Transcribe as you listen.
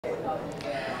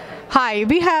Hi,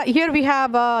 we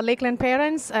have Lakeland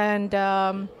parents, and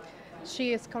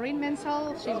she is Corinne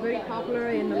Mansell. She's very popular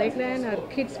in Lakeland. Her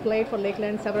kids played for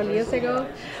Lakeland several years ago.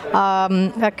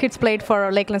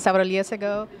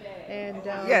 And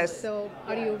Yes. so,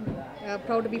 are you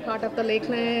proud to be part of the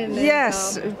Lakeland?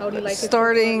 Yes, And, how do you like it so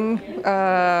starting,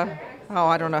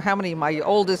 I don't know how many. My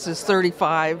oldest is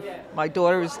 35. My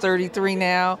daughter is 33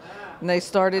 now. And they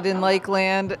started in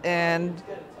Lakeland and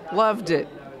loved it.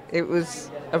 It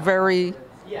was a very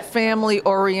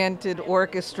family-oriented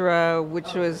orchestra,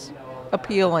 which was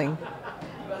appealing.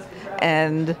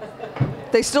 And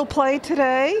they still play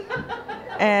today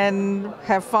and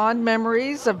have fond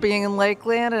memories of being in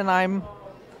Lakeland, and I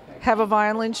have a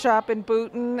violin shop in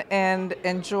Boonton and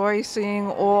enjoy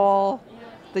seeing all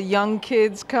the young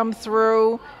kids come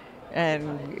through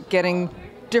and getting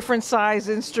different size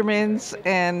instruments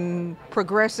and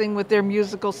progressing with their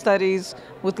musical studies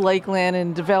with Lakeland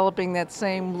and developing that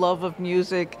same love of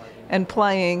music and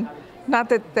playing. Not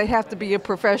that they have to be a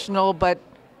professional, but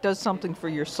does something for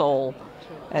your soul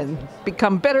and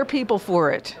become better people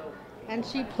for it. And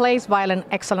she plays violin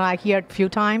excellent. I hear it a few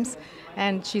times.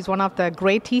 And she's one of the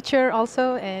great teacher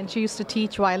also. And she used to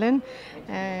teach violin.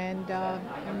 And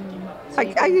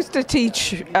I used to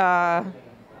teach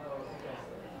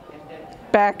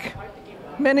back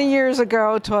many years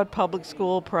ago, taught public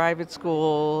school, private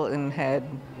school, and had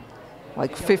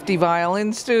like 50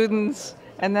 violin students.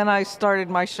 And then I started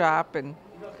my shop and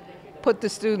put the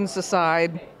students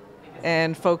aside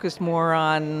and focused more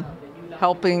on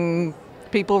helping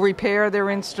people repair their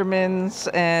instruments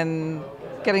and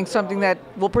getting something that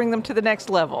will bring them to the next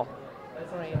level.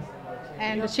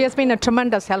 And she has been a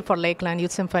tremendous help for Lakeland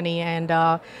Youth Symphony,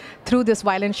 and through this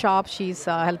violin shop, she's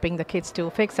helping the kids to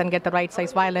fix and get the right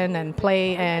size violin and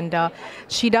play, and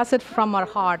she does it from her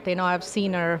heart. I've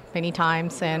seen her many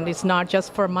times, and it's not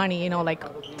just for money, like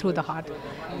through the heart.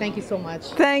 Thank you so much.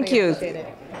 Thank you. Appreciate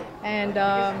it. And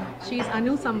she's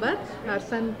Anu Sambat. Her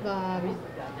son,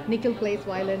 Nikhil, plays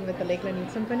violin with the Lakeland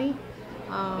Youth Symphony.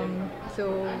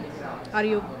 So, are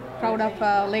you proud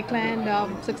of Lakeland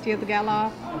 60th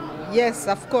Gala? Yes,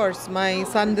 of course. My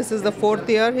son, this is the 4th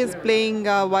year he's playing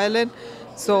violin.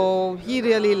 So he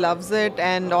really loves it,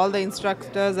 and all the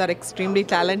instructors are extremely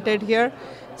talented here.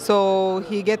 So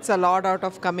he gets a lot out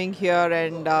of coming here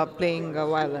and playing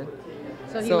violin.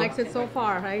 So he likes it so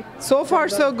far, right? So far,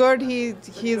 so good.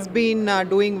 He's been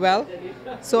doing well.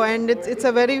 So, and it's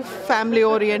a very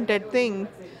family-oriented thing.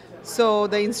 So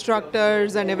the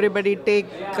instructors and everybody take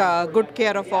good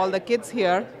care of all the kids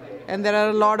here. And there are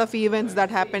a lot of events that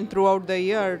happen throughout the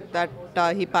year that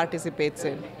he participates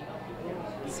in.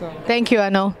 So thank you,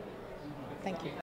 Anu. Thank you.